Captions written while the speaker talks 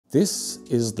This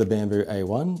is the Bambu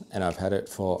A1 and I've had it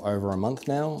for over a month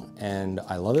now and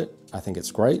I love it. I think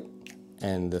it's great,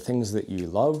 and the things that you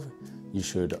love, you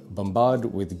should bombard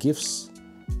with gifts.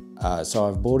 So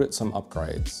I've bought it some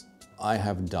upgrades. I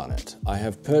have done it. I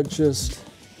have purchased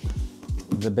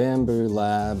the Bambu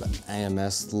Lab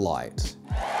AMS Lite.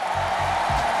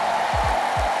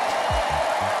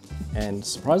 And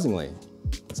surprisingly,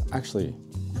 it's actually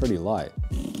pretty light.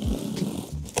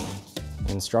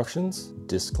 Instructions,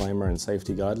 disclaimer and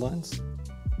safety guidelines,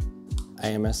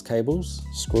 AMS cables,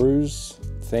 screws,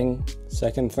 thing,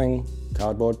 second thing,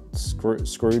 cardboard, screw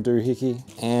doohickey,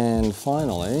 and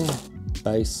finally,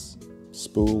 base,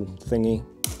 spool thingy.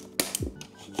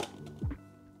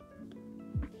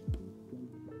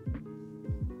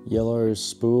 Yellow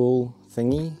spool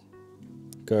thingy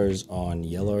goes on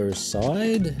yellow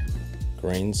side.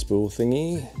 Green spool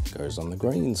thingy goes on the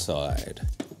green side.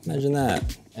 Imagine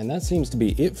that. And that seems to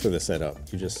be it for the setup.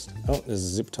 You just, oh, there's a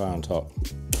zip tie on top.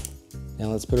 Now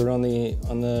let's put it on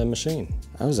the machine.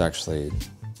 That was actually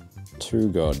too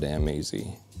goddamn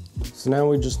easy. So now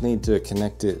we just need to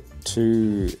connect it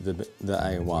to the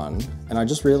A1. And I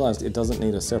just realized it doesn't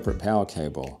need a separate power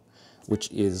cable, which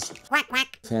is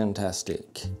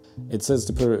fantastic. It says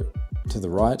to put it to the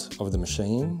right of the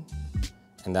machine,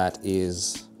 and that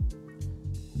is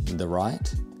the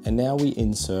right. And now we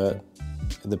insert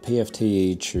the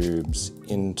PFTE tubes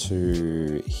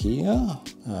into here.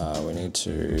 We need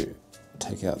to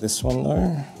take out this one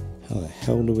though. How the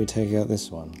hell do we take out this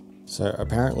one? So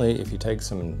apparently if you take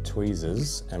some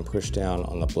tweezers and push down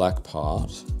on the black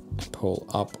part and pull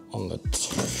up on the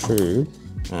tube.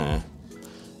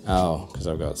 Oh, because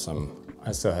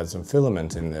I still had some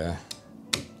filament in there.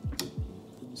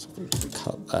 So we just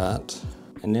cut that.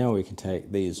 And now we can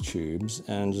take these tubes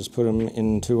and just put them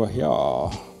into a here.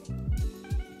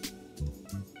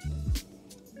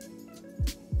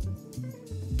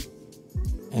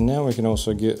 And now we can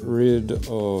also get rid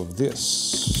of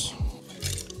this.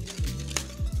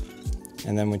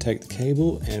 And then we take the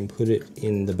cable and put it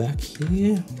in the back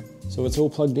here. So it's all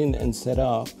plugged in and set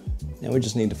up. Now we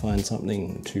just need to find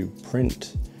something to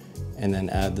print and then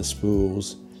add the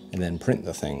spools and then print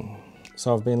the thing.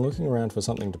 So I've been looking around for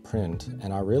something to print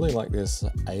and I really like this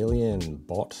alien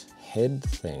bot head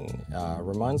thing.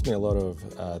 Reminds me a lot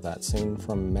of that scene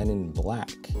from Men in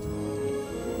Black.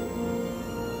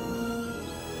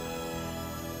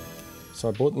 So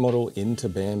I brought the model into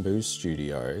Bambu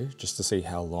Studio just to see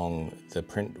how long the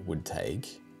print would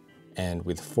take. And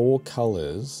with 4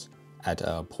 colors at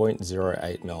a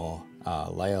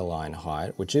 0.08mm layer line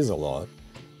height, which is a lot,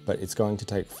 but it's going to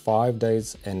take 5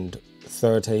 days and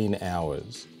 13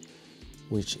 hours,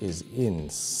 which is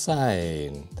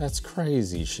insane. That's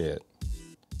crazy shit.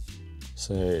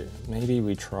 So maybe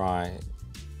I'll try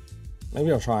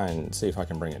and see if I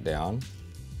can bring it down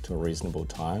to a reasonable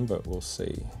time, but we'll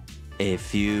see. A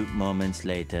few moments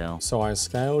later. So I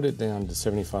scaled it down to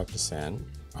 75%.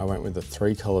 I went with the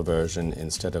 3-color version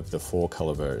instead of the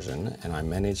 4-color version, and I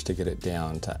managed to get it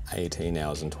down to 18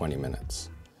 hours and 20 minutes,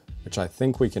 which I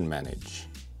think we can manage.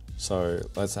 So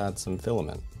let's add some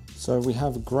filament. So we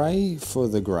have gray for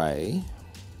the gray,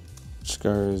 which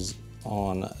goes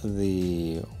on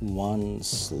the 1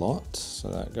 slot. So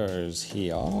that goes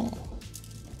here.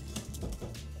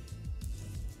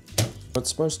 It's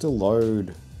supposed to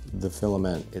load the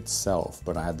filament itself,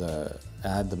 but I had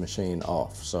the machine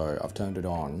off, so I've turned it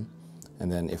on.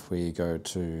 And then if we go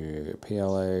to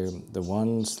PLA, the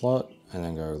 1 slot, and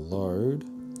then go load,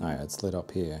 oh yeah, it's lit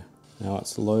up here. Now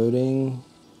it's loading,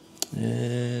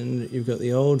 and you've got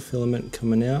the old filament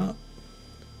coming out,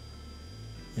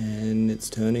 and it's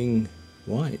turning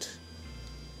white.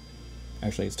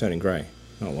 Actually, it's turning grey,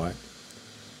 not white.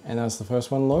 And that's the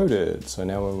first one loaded. So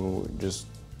now we'll just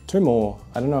 2 more.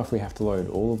 I don't know if we have to load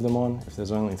all of them on, if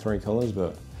there's only 3 colors,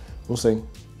 but we'll see.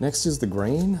 Next is the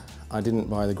green. I didn't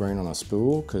buy the green on a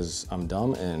spool because I'm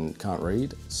dumb and can't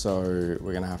read. So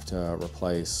we're gonna have to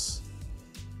replace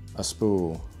a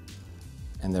spool,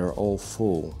 and they're all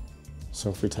full. So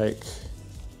if we take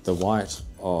the white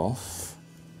off,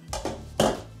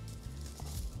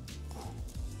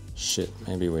 shit,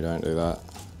 maybe we don't do that.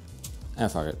 Ah,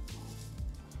 fuck it.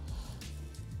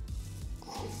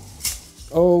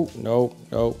 Oh, no,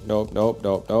 no, no, no,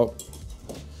 no, no.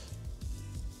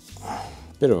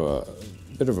 Bit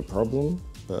of a problem,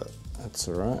 but that's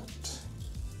all right.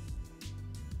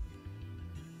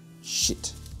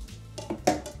 Shit.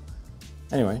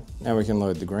 Anyway, now we can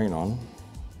load the green on.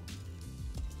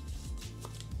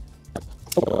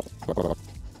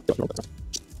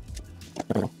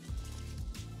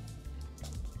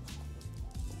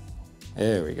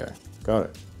 There we go, got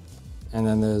it. And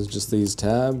then there's just these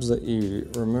tabs that you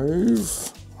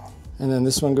remove. And then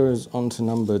this one goes on to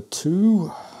number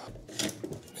 2.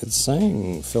 It's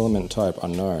saying filament type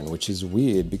unknown, which is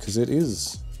weird because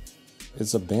it's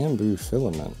a bamboo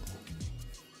filament.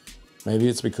 Maybe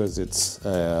it's because it's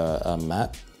a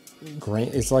matte green.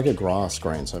 It's like a grass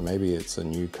green, so maybe it's a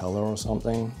new color or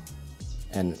something.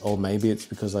 Or maybe it's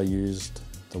because I used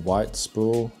the white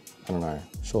spool. I don't know,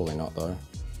 surely not though.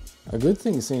 A good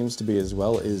thing seems to be as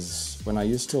well is when I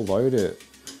used to load it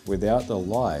without the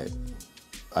light,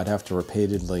 I'd have to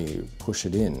repeatedly push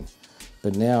it in.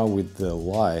 But now with the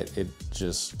light, it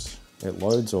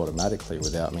loads automatically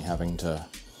without me having to,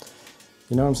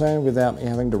 you know what I'm saying? Without me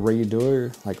having to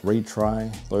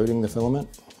retry loading the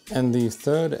filament. And the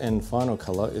third and final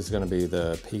color is gonna be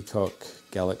the Peacock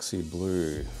Galaxy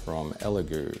Blue from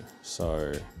Elegoo.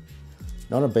 So,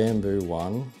 not a bamboo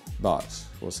one, but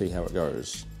we'll see how it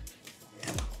goes.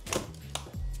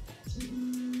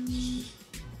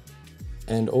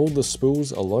 And all the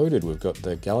spools are loaded. We've got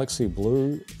the Galaxy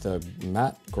Blue, the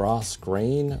matte grass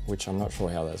green, which I'm not sure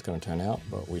how that's going to turn out,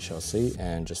 but we shall see,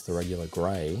 and just the regular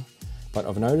grey. But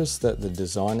I've noticed that the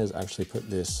designers actually put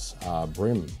this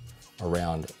brim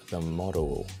around the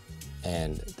model,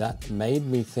 and that made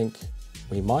me think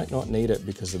we might not need it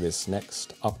because of this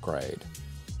next upgrade,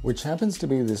 which happens to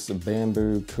be this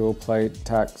Bambu Cool Plate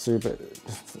Tack Super,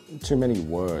 too many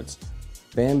words,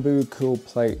 Bambu Cool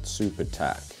Plate Super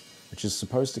Tack, which is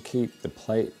supposed to keep the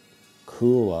plate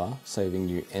cooler, saving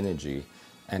you energy.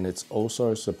 And it's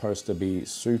also supposed to be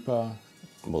super,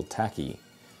 well, tacky.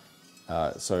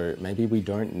 So maybe we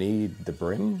don't need the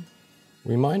brim?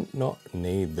 We might not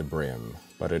need the brim,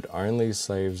 but it only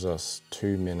saves us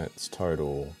 2 minutes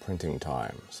total printing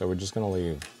time. So we're just gonna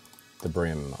leave the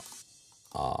brim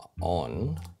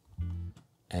on.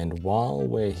 And while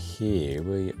we're here,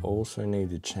 we also need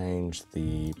to change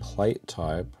the plate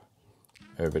type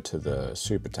over to the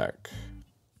Super Tack.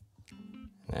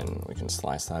 And we can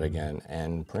slice that again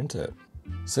and print it.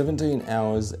 17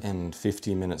 hours and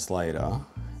 50 minutes later,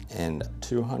 and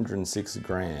 206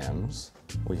 grams,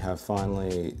 we have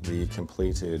finally the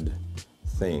completed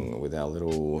thing with our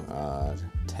little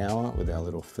tower, with our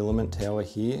little filament tower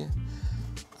here.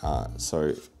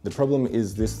 So the problem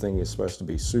is this thing is supposed to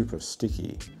be super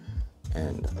sticky,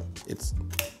 and it's,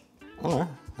 I don't know,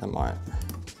 that might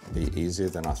be easier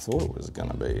than I thought it was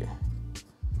gonna be.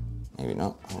 Maybe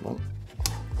not, hold on.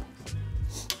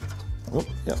 Oh,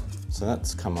 yep, so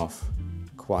that's come off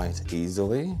quite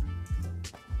easily.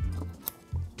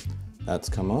 That's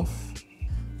come off.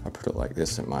 If I put it like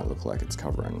this, it might look like it's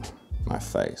covering my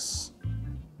face.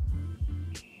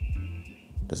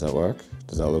 Does that work?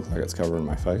 Does that look like it's covering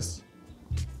my face?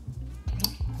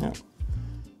 Yeah.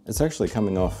 It's actually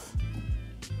coming off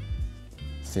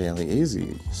fairly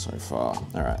easy so far.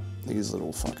 All right, these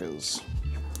little fuckers.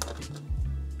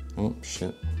 Oh,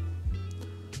 shit.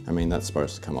 I mean, that's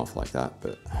supposed to come off like that,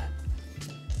 but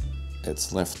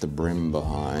it's left the brim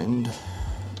behind.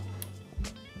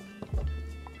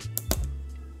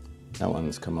 That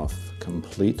one's come off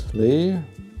completely.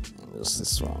 Just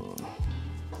this one.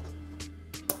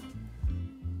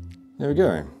 There we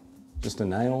go. Just a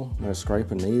nail, no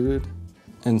scraper needed.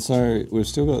 And so we've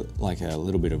still got like a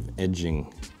little bit of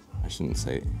edging. I shouldn't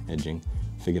say edging,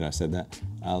 figured I said that.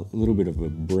 A little bit of a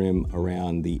brim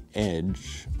around the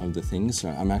edge of the thing. So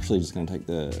I'm actually just gonna take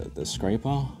the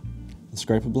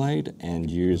scraper blade,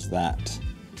 and use that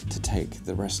to take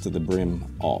the rest of the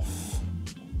brim off.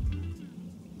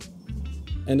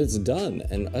 And it's done,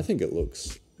 and I think it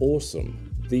looks awesome.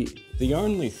 The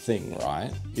only thing,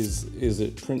 right, is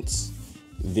it prints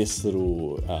this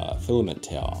little filament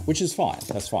tower, which is fine,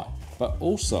 that's fine. But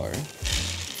also,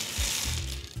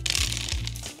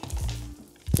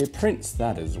 it prints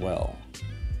that as well.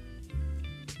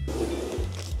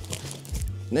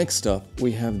 Next up,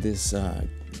 we have this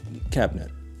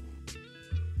cabinet.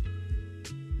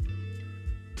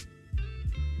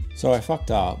 So I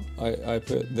fucked up. I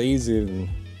put these in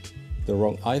the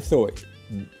wrong. I thought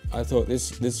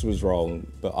this was wrong,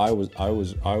 but I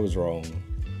was wrong.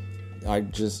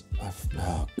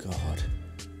 Oh God.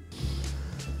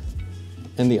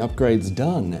 And the upgrade's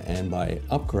done, and by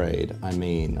upgrade, I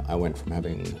mean I went from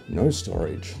having no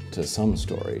storage to some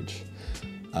storage.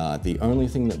 The only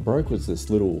thing that broke was this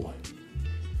little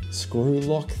screw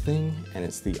lock thing, and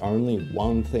it's the only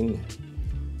one thing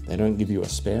they don't give you a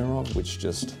spare of, which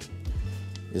just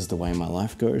is the way my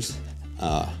life goes.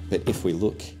 But if we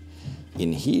look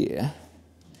in here,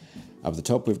 up the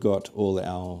top we've got all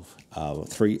our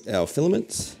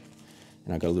filaments,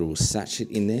 and I've got a little sachet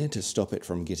in there to stop it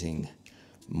from getting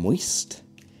moist.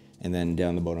 And then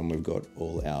down the bottom, we've got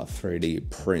all our 3D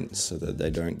prints so that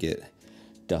they don't get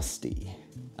dusty.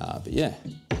 But yeah,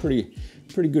 pretty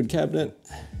good cabinet.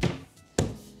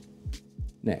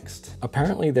 Next.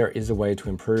 Apparently there is a way to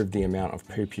improve the amount of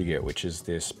poop you get, which is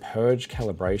this purge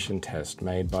calibration test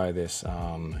made by this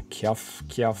Siaf,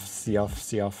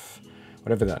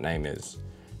 whatever that name is.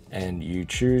 And you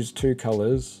choose 2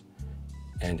 colors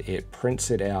and it prints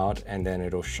it out, and then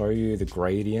it'll show you the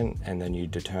gradient, and then you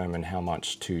determine how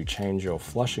much to change your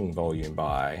flushing volume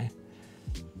by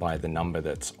the number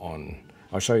that's on.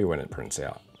 I'll show you when it prints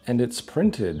out. And it's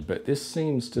printed, but this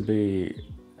seems to be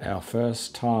our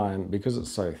first time, because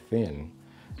it's so thin,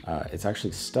 it's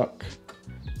actually stuck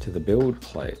to the build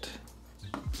plate.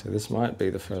 So this might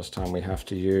be the first time we have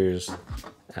to use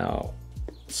our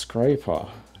scraper.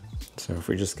 So if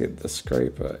we just get the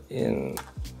scraper in,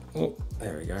 oh,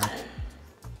 there we go,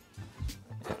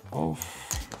 get off.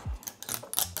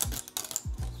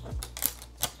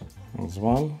 There's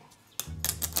 1,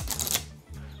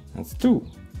 that's 2.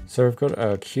 So we've got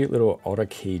a cute little otter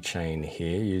keychain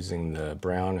here using the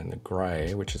brown and the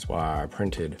grey, which is why I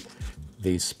printed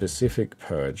these specific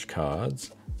purge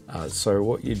cards. So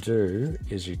what you do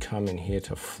is you come in here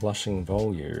to flushing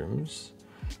volumes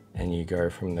and you go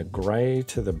from the grey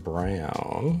to the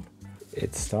brown.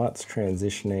 It starts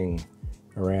transitioning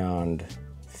around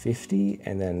 50,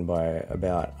 and then by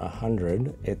about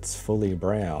 100, it's fully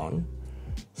brown.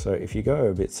 So if you go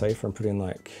a bit safer and put in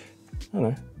like, I don't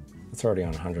know, it's already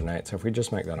on 108, so if we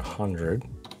just make that 100,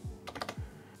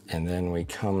 and then we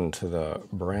come to the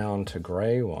brown to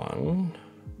grey one,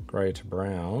 grey to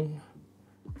brown,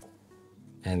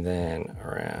 and then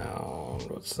around,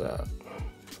 what's that?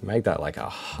 Make that like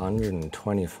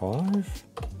 125.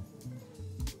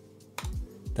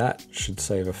 That should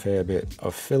save a fair bit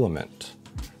of filament.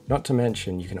 Not to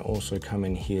mention, you can also come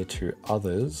in here to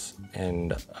others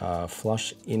and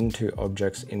flush into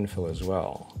objects infill as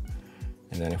well.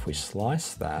 And then if we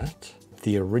slice that,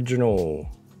 the original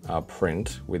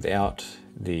print without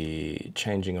the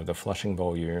changing of the flushing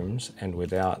volumes and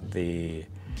without the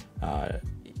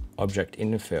object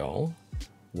infill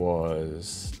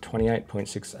was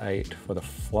 28.68 for the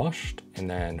flushed, and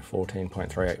then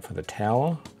 14.38 for the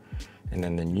tower. And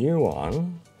then the new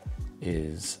one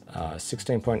is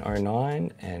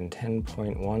 16.09 and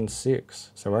 10.16.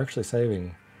 So we're actually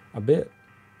saving a bit,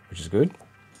 which is good.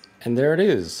 And there it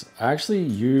is. I actually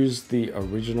used the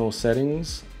original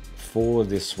settings for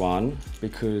this one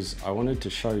because I wanted to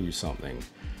show you something.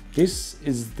 This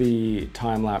is the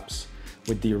time lapse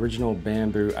with the original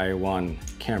Bambu A1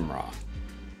 camera.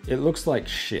 It looks like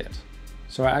shit.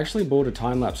 So I actually bought a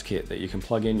time lapse kit that you can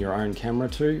plug in your own camera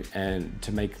to, and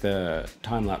to make the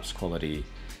time lapse quality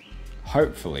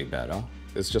hopefully better.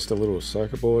 It's just a little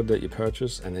circuit board that you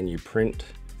purchase, and then you print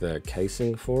the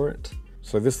casing for it.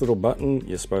 So this little button,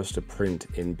 you're supposed to print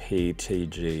in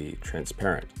PTG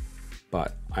transparent,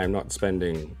 but I'm not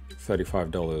spending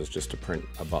 $35 just to print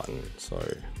a button. So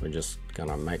we're just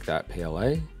gonna make that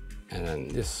PLA, and then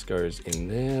this goes in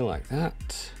there like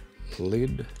that.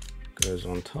 Lid goes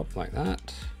on top like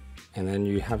that. And then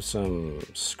you have some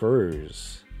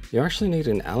screws. You actually need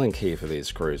an Allen key for these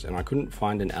screws, and I couldn't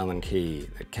find an Allen key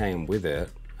that came with it.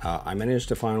 I managed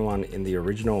to find one in the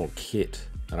original kit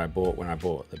that I bought when I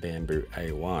bought the Bambu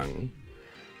A1.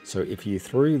 So if you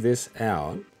threw this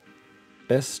out,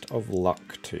 best of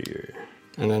luck to you.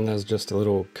 And then there's just a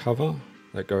little cover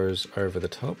that goes over the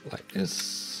top like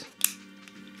this.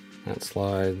 That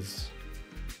slides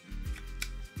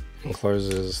and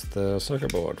closes the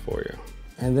circuit board for you.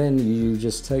 And then you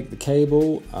just take the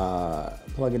cable,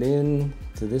 plug it in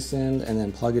to this end, and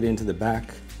then plug it into the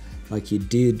back like you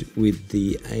did with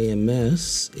the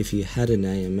AMS. If you had an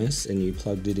AMS and you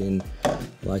plugged it in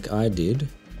like I did,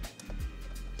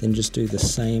 then just do the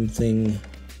same thing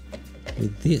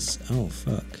with this. Oh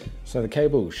fuck. So the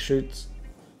cable shoots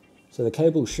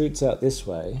out this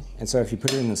way, and so if you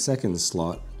put it in the second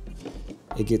slot,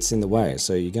 it gets in the way.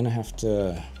 So you're gonna have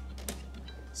to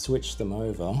switch them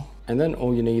over. And then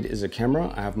all you need is a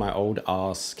camera. I have my old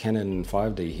ass Canon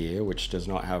 5D here, which does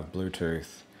not have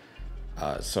Bluetooth.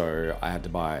 So I had to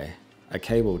buy a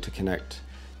cable to connect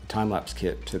the time-lapse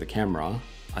kit to the camera.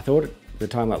 I thought the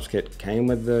time-lapse kit came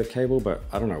with the cable, but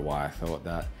I don't know why I thought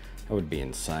that. That would be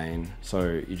insane.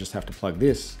 So you just have to plug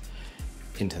this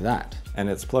into that. And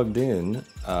it's plugged in,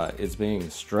 it's being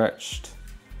stretched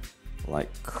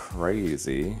like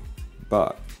crazy,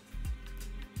 but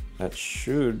that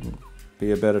should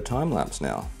be a better time-lapse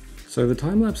now. So the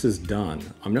time-lapse is done.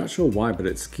 I'm not sure why, but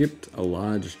it skipped a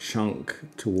large chunk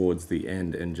towards the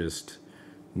end and just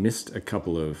missed a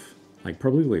couple of,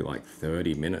 probably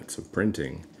 30 minutes of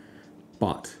printing.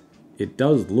 But it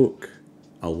does look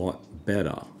a lot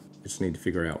better. I just need to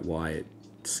figure out why it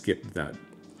skipped that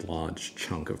large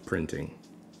chunk of printing.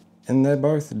 And they're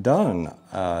both done.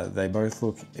 They both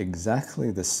look exactly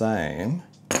the same.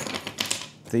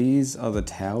 These are the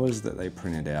towers that they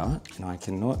printed out, and I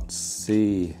cannot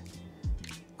see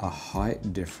a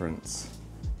height difference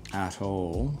at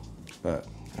all, but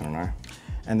I don't know.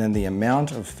 And then the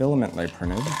amount of filament they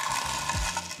printed,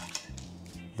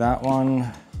 that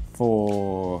one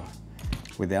for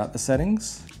without the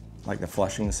settings, like the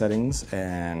flushing settings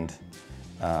and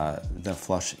the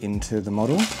flush into the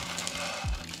model.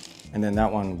 And then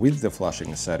that one with the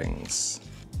flushing settings.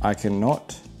 I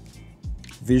cannot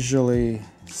visually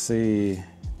see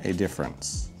a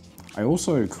difference. I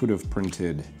also could have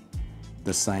printed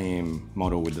the same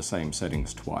model with the same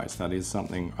settings twice. That is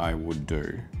something I would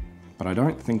do, but I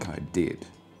don't think I did.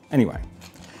 Anyway,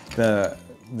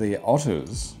 the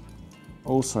otters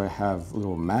also have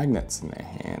little magnets in their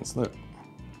hands, look.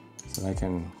 So they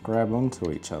can grab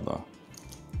onto each other.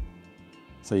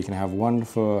 So you can have one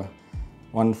for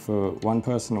one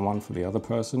person and one for the other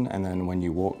person, and then when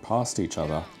you walk past each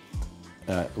other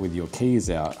with your keys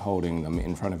out, holding them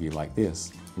in front of you like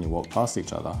this, and you walk past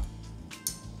each other,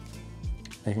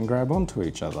 they can grab onto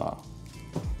each other.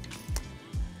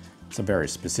 It's a very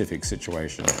specific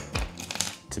situation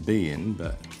to be in,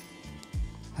 but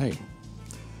hey,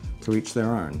 to each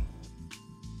their own.